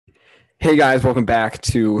Hey guys, welcome back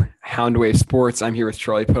to Houndwave Sports. I'm here with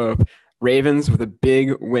Charlie Pope. Ravens with a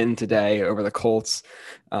big win today over the Colts.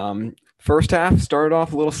 First half started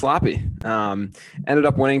off a little sloppy. Ended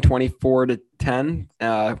up winning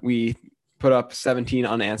 24-10. We put up 17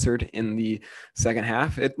 unanswered in the second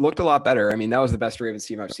half. It looked a lot better. I mean, that was the best Ravens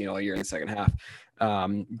team I've seen all year in the second half.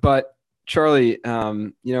 But Charlie,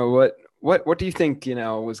 what do you think,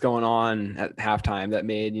 was going on at halftime that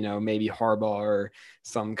made, maybe Harbaugh or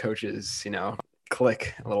some coaches,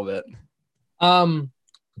 click a little bit? Um,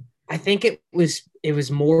 I think it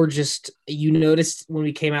was more just you noticed when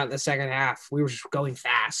we came out in the second half, we were just going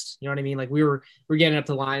fast. You know what I mean? Like we're getting up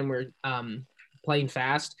the line, we're playing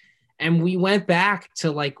fast, and we went back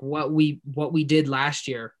to like what we did last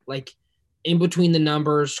year, like in between the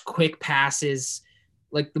numbers, quick passes.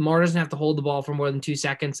 Like Lamar doesn't have to hold the ball for more than 2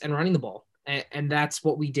 seconds and running the ball, and that's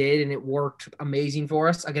what we did, and it worked amazing for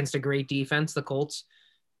us against a great defense, the Colts.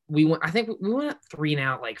 I think we went up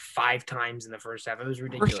 3-and-out like 5 times in the first half. It was First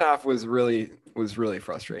ridiculous. half was really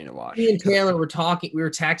frustrating to Me watch. and Taylor were talking, we were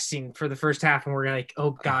texting for the first half, and we're like,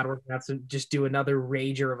 oh God, we're gonna have to just do another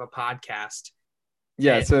rager of a podcast.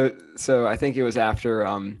 Yeah, And so I think it was after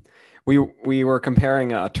we were comparing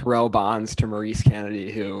Terrell Bonds to Maurice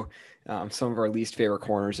Kennedy, who some of our least favorite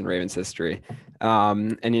corners in Ravens history.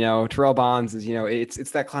 And Terrell Bonds is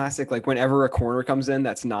it's that classic, like whenever a corner comes in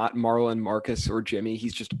that's not Marlon, Marcus, or Jimmy,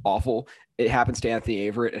 he's just awful. It happens to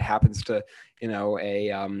Anthony Averett. It happens to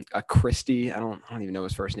a Christie. I don't even know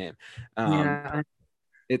his first name. yeah,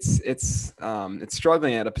 It's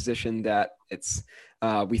struggling at a position that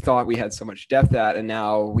we thought we had so much depth at, and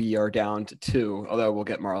now we are down to two. Although we'll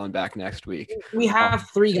get Marlon back next week. we Um, have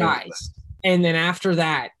three guys, and then after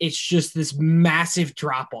that, it's just this massive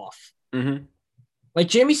drop off. mm-hmm. Like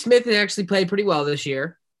Jimmy Smith has actually played pretty well this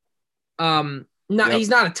year. Not Yep. he's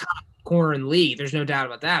not a top corner in the league. There's no doubt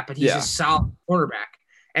about that, but he's a Yeah. solid cornerback.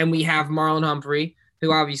 And we have Marlon Humphrey,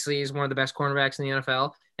 who obviously is one of the best cornerbacks in the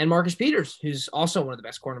NFL, and Marcus Peters, who's also one of the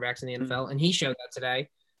best cornerbacks in the Mm-hmm. NFL, and he showed that today.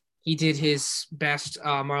 He did his best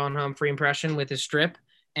Marlon Humphrey impression with his strip,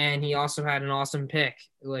 and he also had an awesome pick,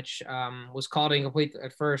 which was called incomplete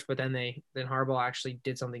at first, but then Harbaugh actually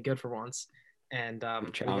did something good for once, and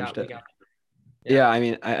Challenged we it. got yeah. Yeah, I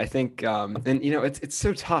mean, I think, and it's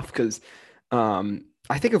so tough because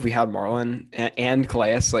I think if we had Marlon and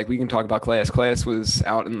Calais, like we can talk about Calais. Calais was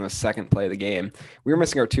out in the second play of the game. We were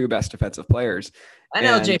missing our two best defensive players, And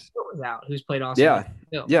LJ and Fort was out, who's played awesome yeah, defense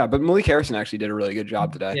too. yeah. But Malik Harrison actually did a really good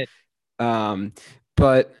job today. Yeah, Um,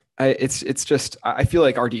 but it's just I feel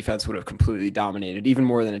like our defense would have completely dominated even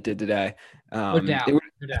more than it did today. no doubt. No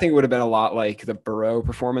I doubt. think it would have been a lot like the Burrow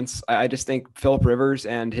performance. I just think Philip Rivers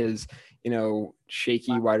and his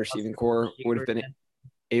shaky wide receiving core would have been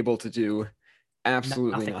able to do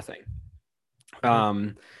absolutely Nothing. nothing. Mhm.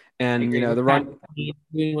 Um, I and agree with the Pat run.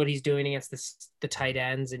 doing what he's doing against the tight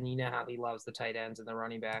ends, and you know how he loves the tight ends and the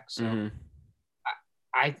running backs. So Mhm.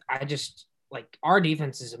 I just like our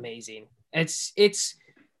defense is amazing. It's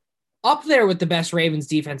up there with the best Ravens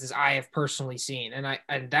defenses I have personally seen,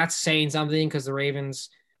 and that's saying something because the Ravens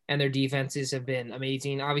and their defenses have been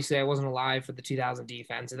amazing. Obviously, I wasn't alive for the 2000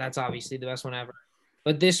 defense, and that's obviously the best one ever.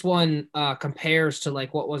 But this one compares to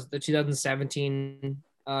like what was the 2017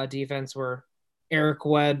 defense where Eric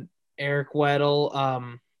Wed Eric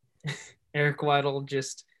Weddle Eric Weddle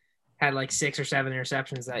just had like 6 or 7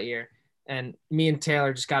 interceptions that year. And me and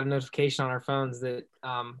Taylor just got a notification on our phones that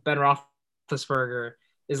Ben Roethlisberger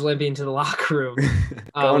is limping to the locker room Going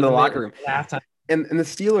with to a the minute locker room. left halftime. And the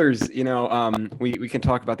Steelers, we can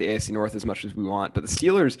talk about the AFC North as much as we want, but the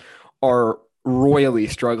Steelers are royally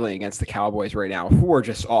struggling against the Cowboys right now, who are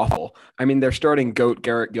just awful. I mean, they're starting GOAT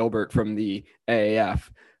Garrett Gilbert from the AAF.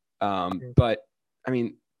 But I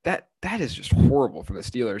mean, that is just horrible for the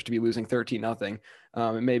Steelers to be losing 13-0.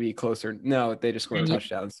 It may be closer. No, they just scored a And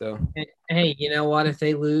touchdown. So hey, you know what? If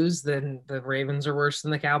they lose, then the Ravens are worse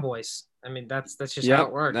than the Cowboys. I mean, that's just how it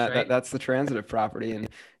yep, works, right? that's the transitive property, and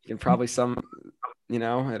you can probably it'll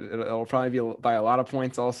probably be by a lot of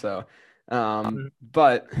points also.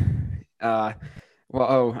 But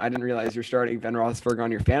well, I didn't realize you're starting Ben Roethlisberger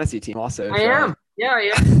on your fantasy team also, I Charlie. am. Yeah,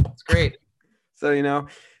 yeah. It's great. So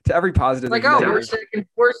to every positive, Like, there's a oh, negative.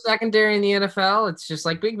 we're secondary in the NFL. It's just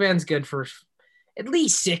like Big Ben's good for at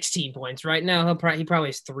least 16 points right now. He probably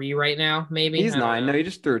has 3 right now, maybe. He's I don't 9. No, know. he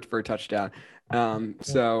just threw it for a touchdown.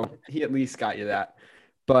 So he at least got you that.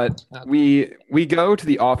 But Uh, we go to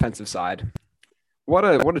the offensive side. What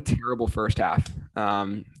a terrible first half.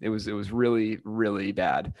 It was really, really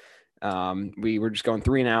bad. We were just going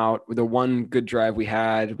 3-and-out. With the one good drive we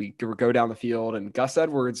had, we go down the field, and Gus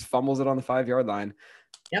Edwards fumbles it on the 5-yard line.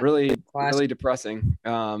 yep. Really, Classic. really depressing.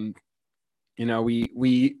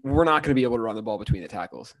 we're not going to be able to run the ball between the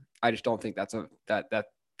tackles. I just don't think that's just not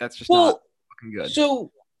Well, looking good.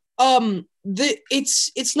 so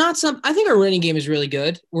it's not some. I think our running game is really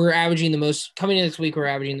good. We're averaging the most coming in this week. We're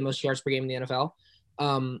averaging the most yards per game in the NFL.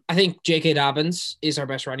 I think J.K. Dobbins is our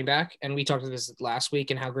best running back, and we talked about this last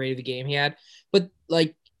week and how great of a game he had. But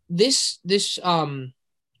like this is one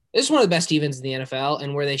of the best defenses in the NFL,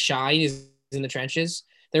 and where they shine is in the trenches.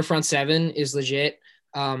 Their front seven is legit.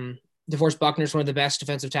 DeForest Buckner is one of the best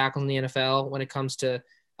defensive tackles in the NFL when it comes to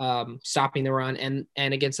stopping the run and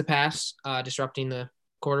against the pass, disrupting the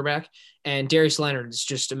quarterback. And Darius Leonard is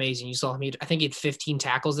just amazing. You saw him. I think he had 15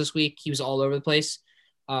 tackles this week. He was all over the place.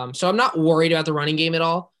 So I'm not worried about the running game at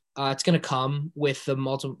all. It's going to come with the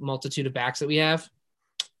multitude of backs that we have,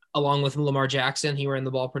 along with Lamar Jackson. He ran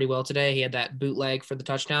the ball pretty well today. He had that bootleg for the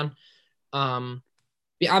touchdown.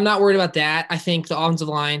 Yeah, I'm not worried about that. I think the offensive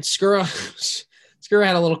line, Skura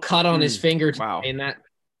had a little cut on his finger today, wow. and that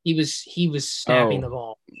he was snapping the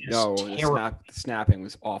ball. No, the snapping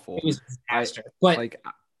was awful. It was a disaster. But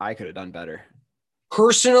I could have done better.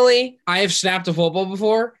 Personally, I have snapped a football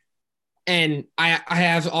before, and I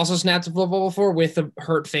have also snapped a football before with a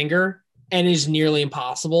hurt finger, and it is nearly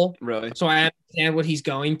impossible. Really? So I understand what he's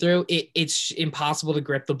going through. It's impossible to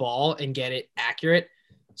grip the ball and get it accurate.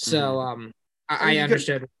 So I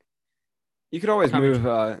understood. You could always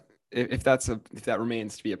move if that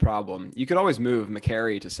remains to be a problem. You could always move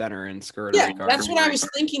McCary to center and Skura to right guard. That's what I was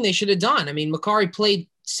thinking they should have done. I mean, McCary played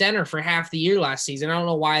center for half the year last season. I don't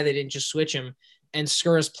know why they didn't just switch him. And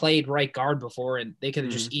Skura's played right guard before, and they could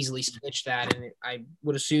have just easily switched that, and I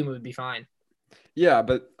would assume it would be fine. Yeah,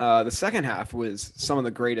 but the second half was some of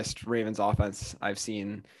the greatest Ravens offense I've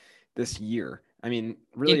seen this year. I mean,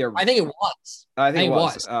 really, I think it was. I think it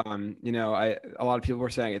was. A lot of people were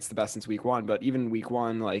saying it's the best since week one, but even week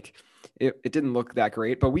one, like it didn't look that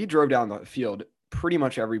great. But we drove down the field pretty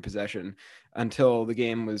much every possession until the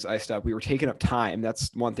game was iced up. We were taking up time.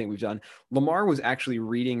 That's one thing we've done. Lamar was actually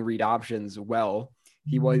reading read options well.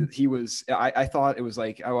 He was. I thought it was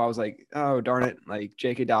like, I was like, oh darn it, like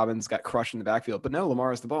J.K. Dobbins got crushed in the backfield, but no, Lamar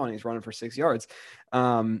has the ball and he's running for 6 yards.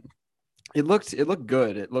 It looked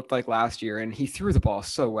good. It looked like last year, and he threw the ball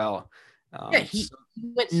so well. He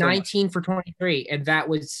went 19 for 23, and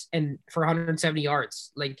for 170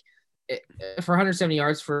 yards. Like for 170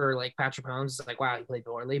 yards for like Patrick Mahomes, it's like, wow, he played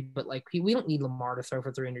poorly, but like we don't need Lamar to throw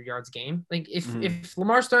for 300 yards a game. Like if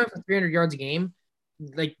Lamar's throwing for 300 yards a game,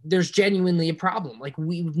 like there's genuinely a problem. Like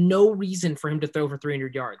we have no reason for him to throw for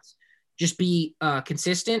 300 yards. Just be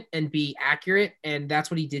consistent and be accurate, and that's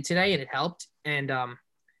what he did today, and it helped. And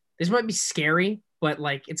this might be scary, but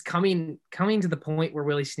like it's coming to the point where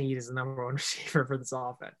Willie Snead is the number one receiver for this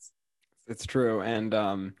offense. It's true, and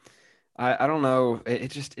I don't know.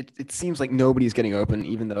 It seems like nobody's getting open,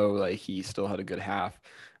 even though like he still had a good half.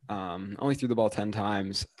 Only threw the ball 10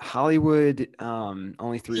 times. Hollywood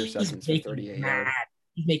only 3 receptions for 38 yards.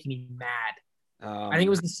 He's making me mad. I think it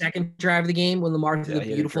was the second drive of the game when Lamar threw the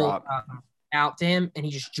beautiful out to him, and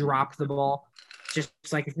he just dropped the ball. Just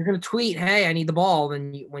like if you're gonna tweet, "Hey, I need the ball,"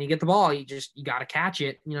 then when you get the ball, you got to catch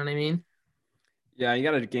it. You know what I mean? Yeah, you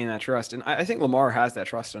got to gain that trust, and I think Lamar has that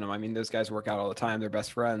trust in him. I mean, those guys work out all the time; they're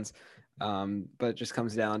best friends. But it just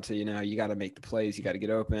comes down to you got to make the plays, you got to get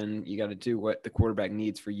open, you got to do what the quarterback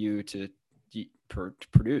needs for you to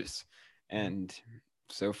produce. And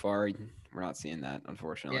so far, we're not seeing that,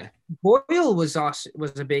 unfortunately. Yeah. Boyle was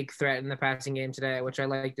a big threat in the passing game today, which I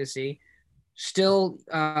like to see. Still,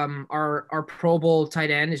 our Pro Bowl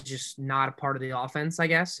tight end is just not a part of the offense, I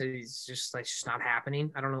guess. It's just not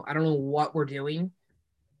happening. I don't know what we're doing,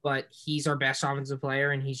 but he's our best offensive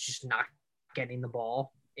player, and he's just not getting the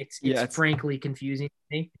ball. It's frankly confusing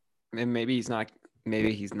to me. And maybe he's not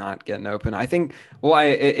getting open. I think,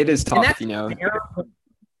 it is tough, fair,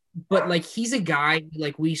 but like he's a guy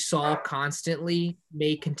like we saw constantly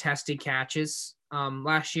make contested catches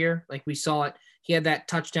last year. Like we saw it. He had that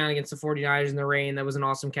touchdown against the 49ers in the rain. That was an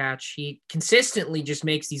awesome catch. He consistently just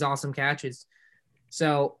makes these awesome catches.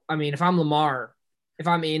 So, I mean, if I'm Lamar, if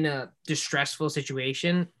I'm in a distressful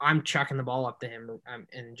situation, I'm chucking the ball up to him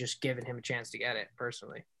and just giving him a chance to get it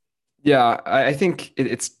personally. Yeah, I think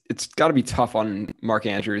it's got to be tough on Mark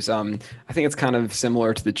Andrews. I think it's kind of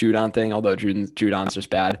similar to the Judon thing, although Judon's just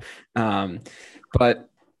bad. But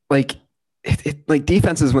like, like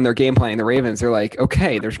defenses when they're game playing the Ravens, they're like,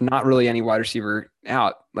 okay, there's not really any wide receiver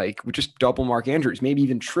out. Like we just double Mark Andrews, maybe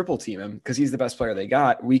even triple team him because he's the best player they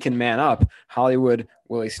got. We can man up Hollywood,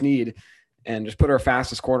 Willie Snead, and just put our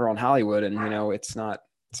fastest corner on Hollywood. And it's not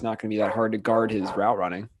going to be that hard to guard his route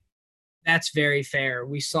running. That's very fair.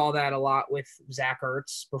 We saw that a lot with Zach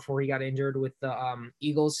Ertz before he got injured with the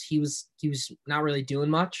Eagles. He was not really doing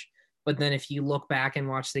much, but then if you look back and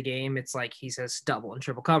watch the game, it's like he says double and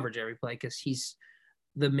triple coverage every play because he's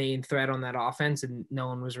the main threat on that offense, and no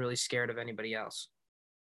one was really scared of anybody else.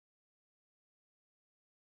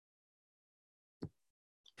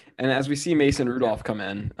 And as we see Mason Rudolph come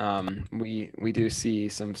in, we do see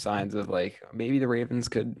some signs of like maybe the Ravens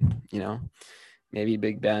could, maybe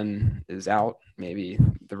Big Ben is out. Maybe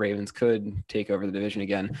the Ravens could take over the division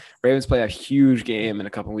again. Ravens play a huge game in a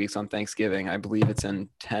couple of weeks on Thanksgiving. I believe it's in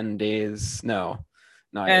 10 days. No,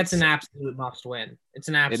 it's an absolute must win. It's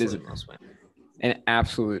an absolute must win. An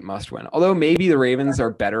absolute must win. Although maybe the Ravens are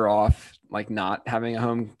better off like not having a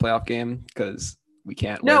home playoff game because we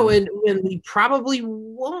can't. No, and we probably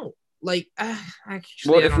won't. Like,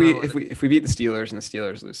 actually, well, if we beat the Steelers and the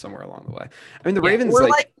Steelers lose somewhere along the way, I mean the Ravens we're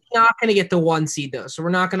like not going to get the 1 seed though, so we're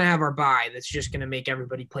not going to have our bye. That's just going to make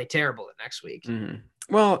everybody play terrible the next week. Mm-hmm.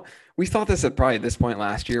 Well, we thought this at probably this point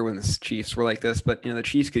last year when the Chiefs were like this, but the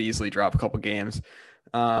Chiefs could easily drop a couple games.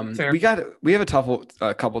 We have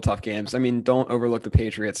a couple tough games. I mean, don't overlook the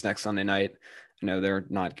Patriots next Sunday night. I know they're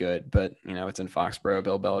not good, but it's in Foxborough.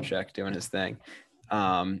 Bill Belichick doing his thing.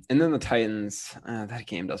 And then the Titans, that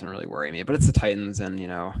game doesn't really worry me, but it's the Titans and,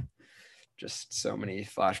 just so many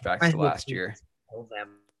flashbacks to last year.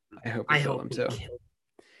 I hope we kill them too.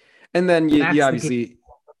 And then you obviously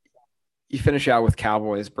you finish out with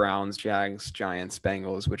Cowboys, Browns, Jags, Giants,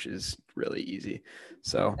 Bengals, which is really easy.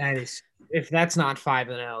 So that is, if that's not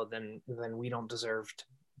 5-0, then we don't deserve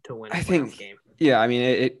to win. I think game. Yeah, I mean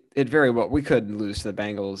it very well. We could lose to the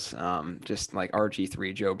Bengals, just like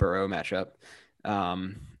RG3 Joe Burrow matchup.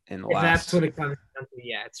 In the last, that's what it comes down to.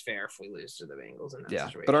 Yeah, it's fair if we lose to the Bengals in that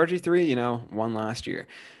situation. But RG3, won last year.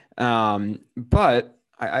 But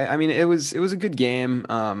I mean, it was a good game.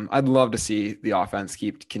 I'd love to see the offense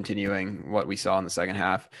keep continuing what we saw in the second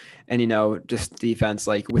half, and just defense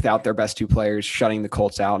like without their best two players shutting the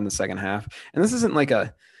Colts out in the second half. And this isn't like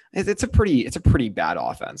it's a pretty bad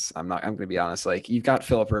offense. I'm going to be honest. Like you've got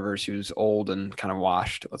Phillip Rivers, who's old and kind of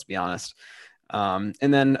washed. Let's be honest. And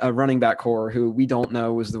then a running back core who we don't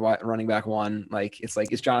know was the running back one. Like, it's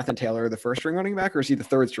like, is Jonathan Taylor the first string running back or is he the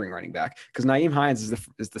third string running back? Because Nyheim Hines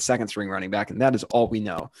is the second string running back, and that is all we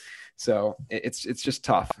know. So it's just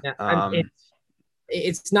tough. Yeah,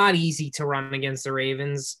 it's not easy to run against the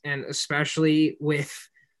Ravens, and especially with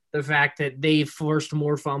the fact that they've forced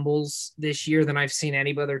more fumbles this year than I've seen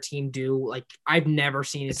any other team do. Like, I've never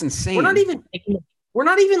seen it. It's insane. We're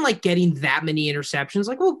not even like getting that many interceptions.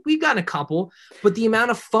 Like, well, we've gotten a couple, but the amount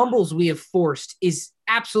of fumbles we have forced is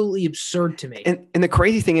absolutely absurd to me. And the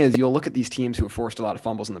crazy thing is, you'll look at these teams who have forced a lot of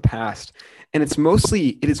fumbles in the past, and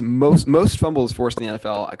most fumbles forced in the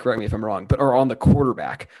NFL. Correct me if I'm wrong, but are on the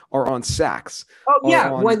quarterback or on sacks. Oh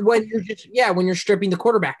yeah, when you're stripping the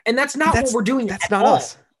quarterback, and that's what we're doing. That's not all.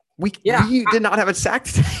 Us. We did not have a sack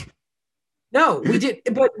today. No, we did,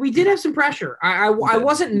 but we did have some pressure. I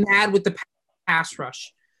wasn't mad with the pass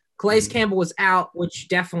rush. Calais Campbell was out, which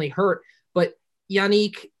definitely hurt. But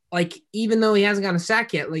Yannick, like, even though he hasn't gotten a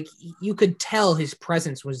sack yet, like, you could tell his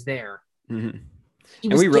presence was there. Mm-hmm. He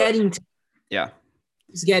was getting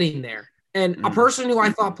he's getting there. And a person who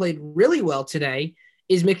I thought played really well today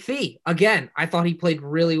is McPhee. Again, I thought he played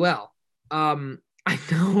really well. I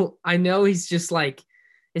know he's just like,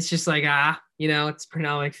 it's just like, it's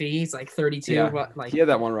Pernell McPhee. He's like 32, but like, he had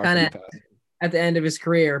that one rough pass at the end of his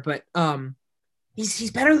career. But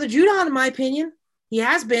he's better than Judon, in my opinion. He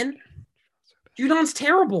has been. Judon's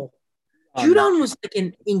terrible. Judon was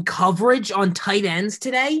like in coverage on tight ends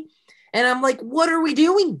today. And I'm like, what are we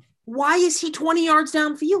doing? Why is he 20 yards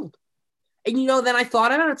downfield? And, then I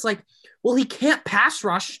thought about it. It's like, well, he can't pass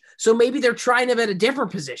rush. So maybe they're trying him at a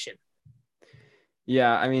different position.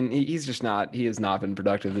 Yeah. I mean, he has not been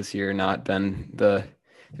productive this year. Did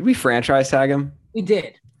we franchise tag him? We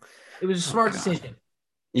did. It was a smart decision.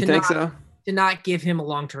 You think so? To not give him a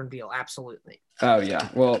long-term deal. Absolutely. Oh yeah.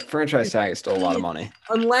 Well, franchise tag is still a lot of money.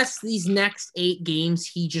 Unless these next 8 games,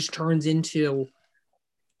 he just turns into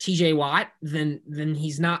TJ Watt, then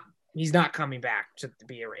he's not coming back to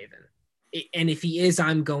be a Raven. And if he is,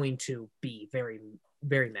 I'm going to be very,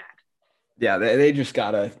 very mad. Yeah, they just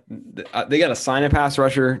gotta sign a pass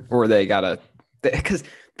rusher, or because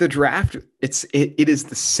the draft it is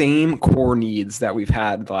the same core needs that we've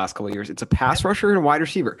had the last couple of years. It's a pass rusher and a wide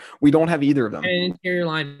receiver. We don't have either of them. And interior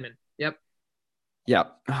lineman. Yep.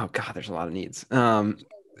 Yep. Oh God, there's a lot of needs.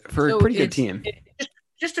 For a pretty good team.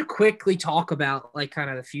 Just to quickly talk about like kind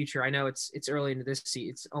of the future. I know it's early into this season.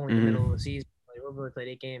 It's only the middle of the season. We've only played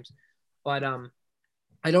 8 games, but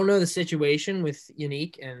I don't know the situation with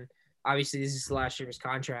Yannick, and Obviously, this is the last year of his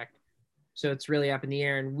contract. So it's really up in the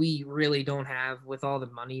air. And we really don't have, with all the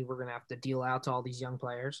money we're going to have to deal out to all these young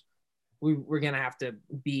players, we're going to have to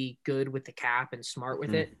be good with the cap and smart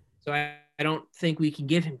with it. So I don't think we can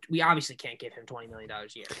give him – we obviously can't give him $20 million a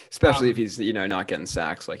year. Especially if he's, not getting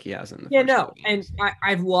sacks like he has in the first couple games. And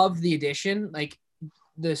I've loved the addition. Like,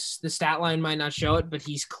 the stat line might not show it, but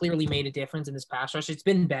he's clearly made a difference in this pass rush. It's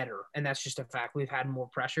been better, and that's just a fact. We've had more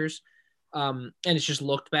pressures, and it's just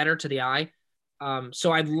looked better to the eye.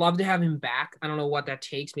 So I'd love to have him back. I don't know what that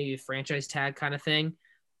takes, maybe a franchise tag kind of thing.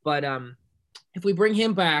 But if we bring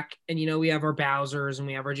him back and, we have our Bowsers and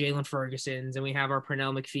we have our Jalen Fergusons and we have our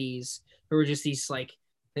Pernell McPhees, who are just these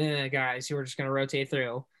guys who are just going to rotate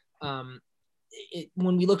through.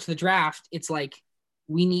 When we look to the draft, it's like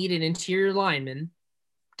we need an interior lineman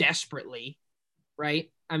desperately, right?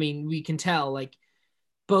 I mean, we can tell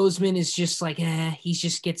Bozeman is just he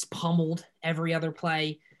just gets pummeled every other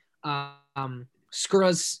play.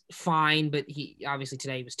 Skura's fine, but he obviously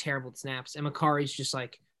today was terrible at snaps. And Makari's just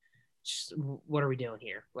what are we doing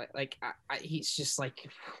here? He's just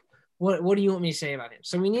what do you want me to say about him?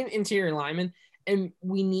 So we need an interior lineman, and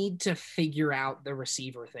we need to figure out the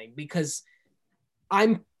receiver thing, because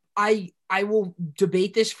I will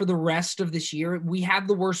debate this for the rest of this year. We have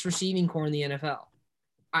the worst receiving core in the NFL.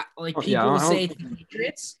 People will say it's the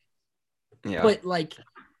Patriots, but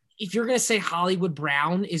if you're gonna say Hollywood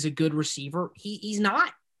Brown is a good receiver, he's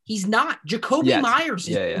not. He's not. Jacoby Myers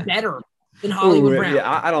is better than Hollywood Brown.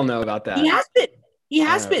 Yeah, I don't know about that. He has been. He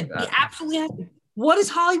absolutely has been. What has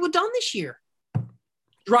Hollywood done this year?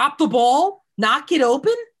 Drop the ball, not get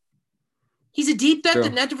open. He's a deep threat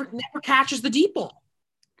that never catches the deep ball.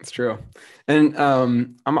 It's true. And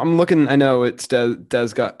I'm looking. I know it's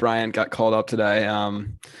Bryant got called up today.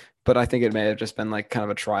 But I think it may have just been kind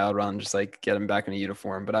of a trial run, just get him back in a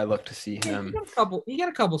uniform. But I look to see him. He got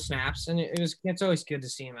a couple snaps, and it's always good to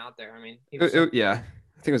see him out there. I mean, I think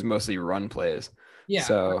it was mostly run plays. Yeah.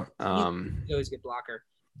 So he's always a good blocker.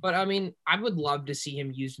 But I mean, I would love to see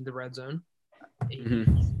him used in the red zone.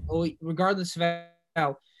 Regardless of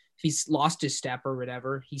how, if he's lost his step or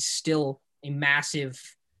whatever, he's still a massive,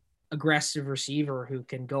 aggressive receiver who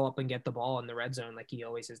can go up and get the ball in the red zone like he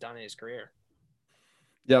always has done in his career.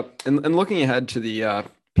 Yep. And looking ahead to the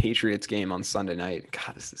Patriots game on Sunday night,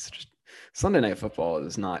 God, this is just Sunday Night Football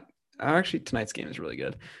is not actually tonight's game is really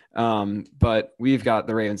good. But we've got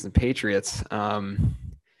the Ravens and Patriots.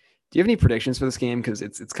 Do you have any predictions for this game? Because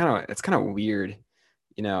it's kind of weird,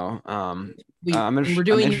 I'm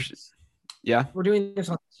interested. Yeah, we're doing this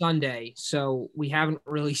on Sunday, so we haven't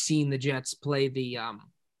really seen the Jets play the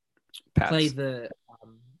Pats. The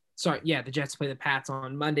Jets play the Pats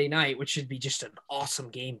on Monday night, which should be just an awesome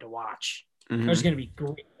game to watch. Mm-hmm. There's going to be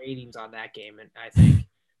great ratings on that game, and I think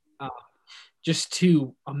just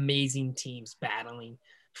two amazing teams battling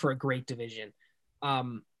for a great division.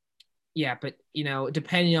 But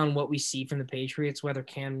depending on what we see from the Patriots, whether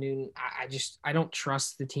Cam Newton, I don't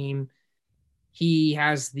trust the team. He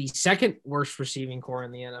has the second worst receiving core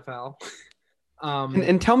in the NFL.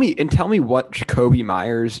 And tell me what Jacoby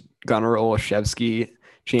Myers, Gunnar Olszewski,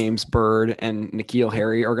 James Byrd, and N'Keal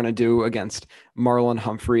Harry are going to do against Marlon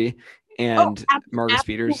Humphrey and Marcus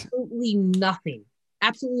Peters. Absolutely nothing.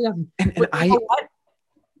 Absolutely nothing.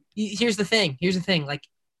 Here's the thing.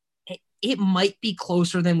 It might be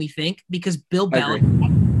closer than we think, because Bill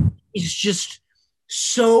Belichick is just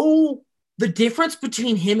so. The difference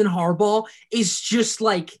between him and Harbaugh is just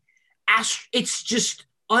it's just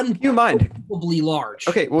unbelievably large.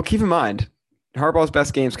 Okay, well, keep in mind, Harbaugh's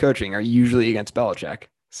best games coaching are usually against Belichick,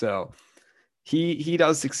 so he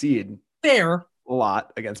does succeed a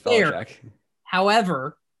lot against Belichick.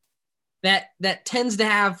 However, that tends to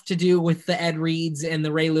have to do with the Ed Reeds and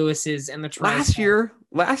the Ray Lewises and the last year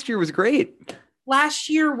was great. Last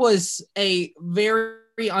year was a very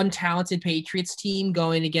untalented Patriots team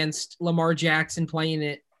going against Lamar Jackson, playing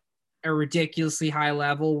at a ridiculously high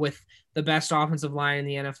level with the best offensive line in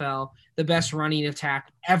the NFL, the best running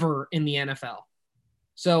attack ever in the NFL.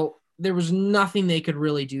 So there was nothing they could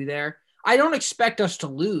really do there. I don't expect us to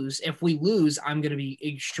lose. If we lose, I'm going to be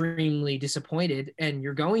extremely disappointed, and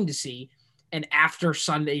you're going to see an after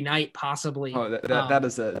Sunday night possibly. Oh, that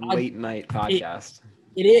is a late night podcast.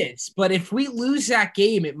 It is, but if we lose that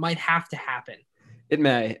game, it might have to happen. It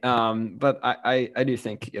may, but I do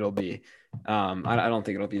think it'll be. I don't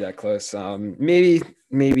think it'll be that close.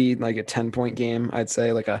 Maybe like a 10-point game. I'd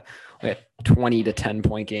say like a 20 to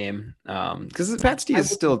 10-point game. Because the Pats D is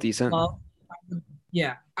still decent.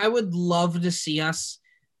 I would love to see us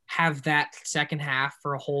have that second half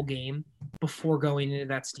for a whole game before going into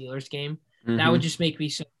that Steelers game. Mm-hmm. That would just make me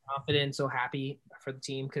so confident, so happy for the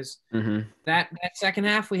team because Mm-hmm. that second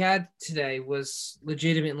half we had today was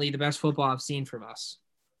legitimately the best football I've seen from us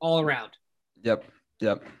all around. Yep.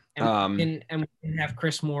 Yep. And we didn't have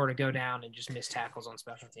Chris Moore to go down and just miss tackles on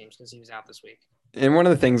special teams because he was out this week. And one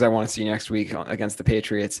of the things I want to see next week against the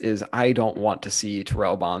Patriots is I don't want to see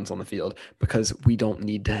Terrell Bonds on the field because we don't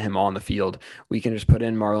need him on the field. We can just put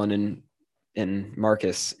in Marlon and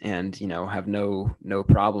Marcus and, have no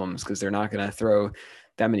problems because they're not going to throw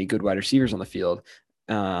that many good wide receivers on the field.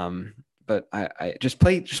 But I just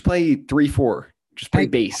play 3-4, just play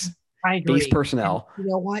base. I agree. Base personnel. And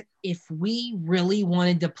you know what? If we really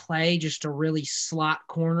wanted to play just a really slot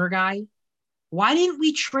corner guy, why didn't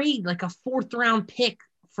we trade like a 4th-round pick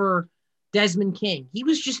for Desmond King? He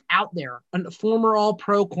was just out there, a former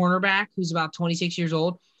all-pro cornerback who's about 26 years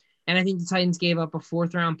old. And I think the Titans gave up a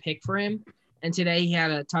 4th-round pick for him. And today he had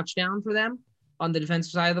a touchdown for them on the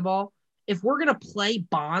defensive side of the ball. If we're going to play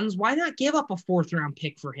Bonds, why not give up a 4th-round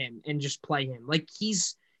pick for him and just play him? Like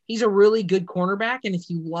he's a really good cornerback. And if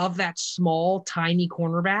you love that small, tiny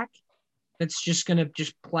cornerback that's just going to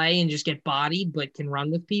just play and just get bodied but can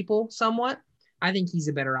run with people somewhat, I think he's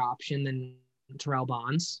a better option than Terrell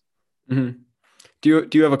Bonds. Mm-hmm. Do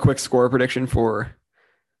you have a quick score prediction for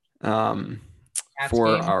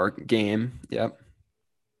our game? Yep.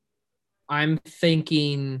 I'm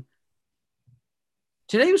thinking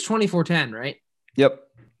today was 24-10, right? Yep.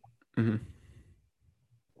 Mm-hmm.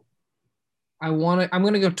 I'm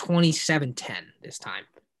going to go 27-10 this time.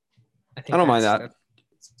 I don't mind that.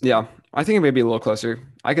 Yeah. I think it may be a little closer.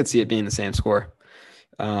 I could see it being the same score.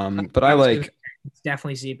 But I like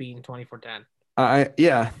definitely see it being 24-10.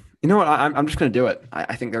 Yeah. You know what? I'm just going to do it.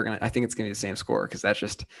 I think it's going to be the same score because it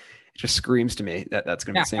just screams to me that that's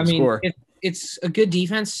going to be the same score. It's a good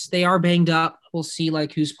defense. They are banged up. We'll see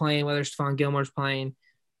like who's playing, whether Stephon Gilmore's playing.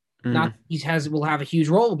 Mm-hmm. Will have a huge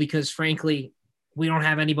role because frankly, we don't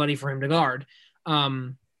have anybody for him to guard.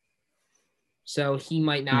 So he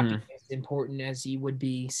might not be as important as he would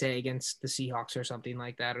be, say, against the Seahawks or something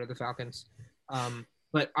like that, or the Falcons.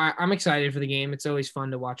 But I'm excited for the game. It's always fun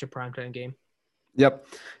to watch a primetime game. Yep.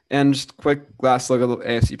 And just quick last look at the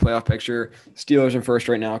AFC playoff picture. Steelers in first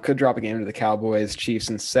right now. Could drop a game to the Cowboys. Chiefs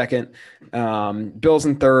in second. Bills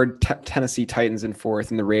in third. Tennessee Titans in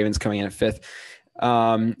fourth. And the Ravens coming in at fifth.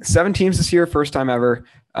 7 teams this year. First time ever.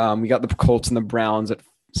 We got the Colts and the Browns at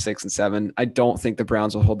 6 and 7. I don't think the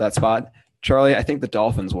Browns will hold that spot. Charlie, I think the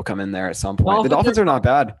Dolphins will come in there at some point. The Dolphins are not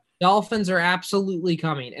bad. Dolphins are absolutely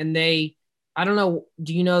coming. And I don't know.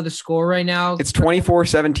 Do you know the score right now? It's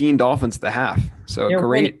 24-17 Dolphins at the half. So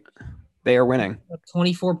great. Winning. They are winning.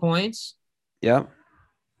 24 points. Yep.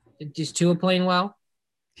 Just Tua playing well.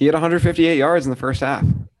 He had 158 yards in the first half.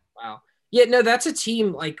 Wow. Yeah, no, that's a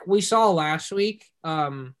team like we saw last week.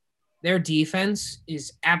 Their defense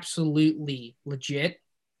is absolutely legit.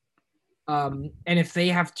 And if they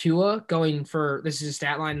have Tua going for, this is a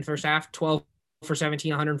stat line in the first half, 12 for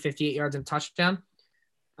 17, 158 yards and a touchdown.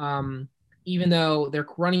 Even though their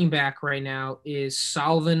running back right now is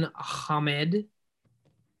Salvin Ahmed.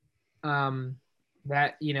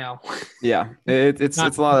 That, Yeah, it's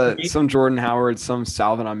a lot of some Jordan Howard, some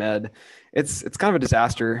Salvin Ahmed. It's kind of a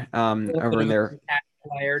disaster over in there.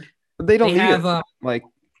 But they don't have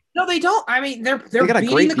no, they don't. I mean, they're they got a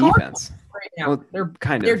great defense right now. Well,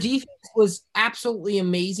 their defense was absolutely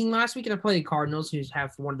amazing last week, and they played the Cardinals, who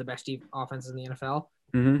have one of the best offenses in the NFL.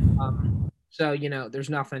 Mm-hmm. So there's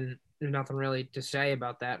nothing really to say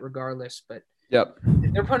about that, regardless. But yep,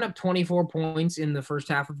 if they're putting up 24 points in the first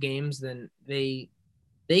half of games, then they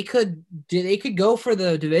could go for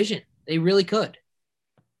the division. They really could.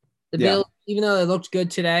 The Bills, even though it looked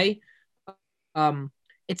good today,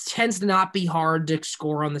 it tends to not be hard to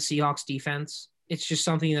score on the Seahawks defense. It's just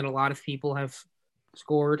something that a lot of people have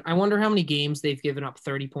scored. I wonder how many games they've given up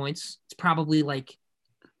 30 points. It's probably like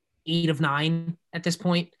 8 of 9 at this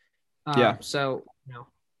point. So,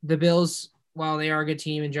 the Bills, while they are a good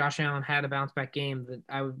team and Josh Allen had a bounce back game, that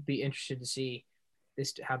I would be interested to see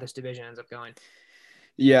how this division ends up going.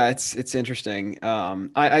 Yeah, it's interesting.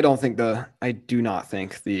 I do not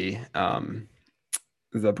think the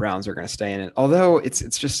Browns are going to stay in it. Although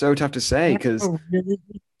it's just so tough to say because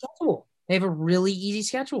they have a really easy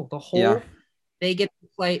schedule. They get to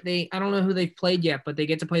play. I don't know who they've played yet, but they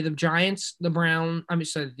get to play the Giants, the Browns.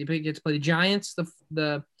 They get to play the Giants,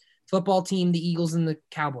 the football team, the Eagles, and the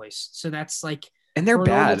Cowboys. So that's and they're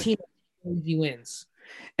bad. Team, easy wins.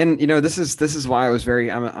 And this is why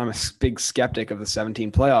I'm a big skeptic of the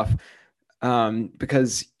 17 playoff.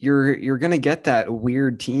 Because you're going to get that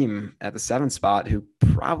weird team at the 7th spot who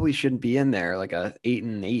probably shouldn't be in there, like a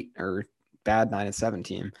 8-8 or bad 9-7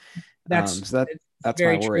 team. That's my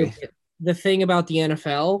worry. the thing about the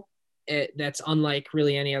NFL that's unlike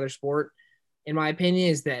really any other sport, in my opinion,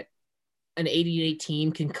 is that an 88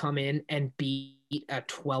 team can come in and beat a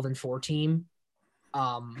 12-4 team,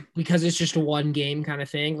 because it's just a one game kind of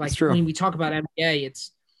thing. It's Like true. when we talk about NBA,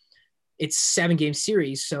 it's 7 game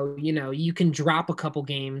series, so you can drop a couple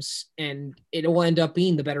games and it will end up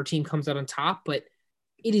being the better team comes out on top. But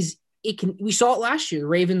we saw it last year. The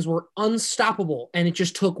Ravens were unstoppable, and it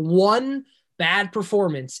just took one bad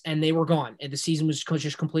performance and they were gone, and the season was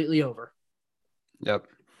just completely over. Yep.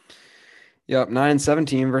 Yep. 9-7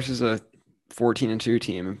 team versus a 14-2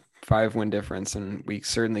 team, 5-win difference, and we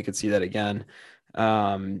certainly could see that again.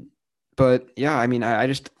 But yeah, I mean, I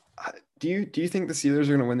just do you think the Steelers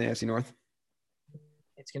are going to win the AFC North?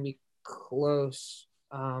 It's gonna be close.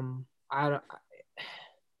 I don't.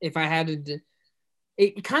 If I had to,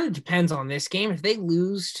 it kind of depends on this game. If they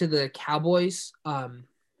lose to the Cowboys,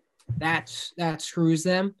 that screws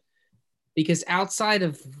them, because outside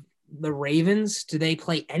of the Ravens, do they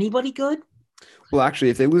play anybody good? Well, actually,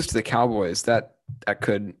 if they lose to the Cowboys, that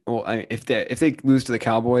could. Well, if they lose to the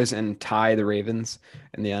Cowboys and tie the Ravens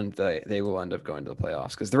in the end, they will end up going to the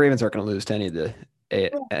playoffs, because the Ravens aren't going to lose to any of the They're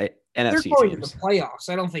NFC going to the teams. playoffs.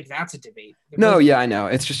 I don't think that's a debate. No, yeah, I know.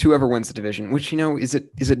 It's just whoever wins the division. Which, is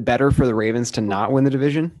it better for the Ravens to not win the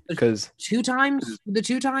division? Because the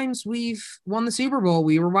two times we've won the Super Bowl,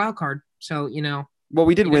 we were wild card. So well,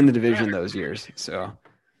 we did win the division those years. So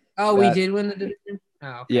we did win the division.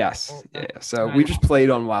 Oh, okay. yes, Well, yeah. So we just played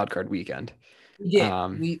on Wild Card weekend. We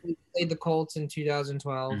did. We played the Colts in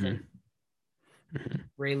 2012, Mm-hmm. and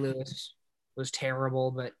Ray Lewis was terrible,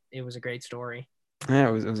 but it was a great story. Yeah,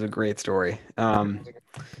 it was a great story.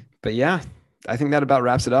 But yeah, I think that about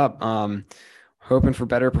wraps it up. Hoping for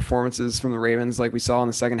better performances from the Ravens like we saw in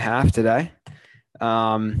the second half today.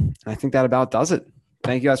 I think that about does it.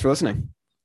 Thank you guys for listening.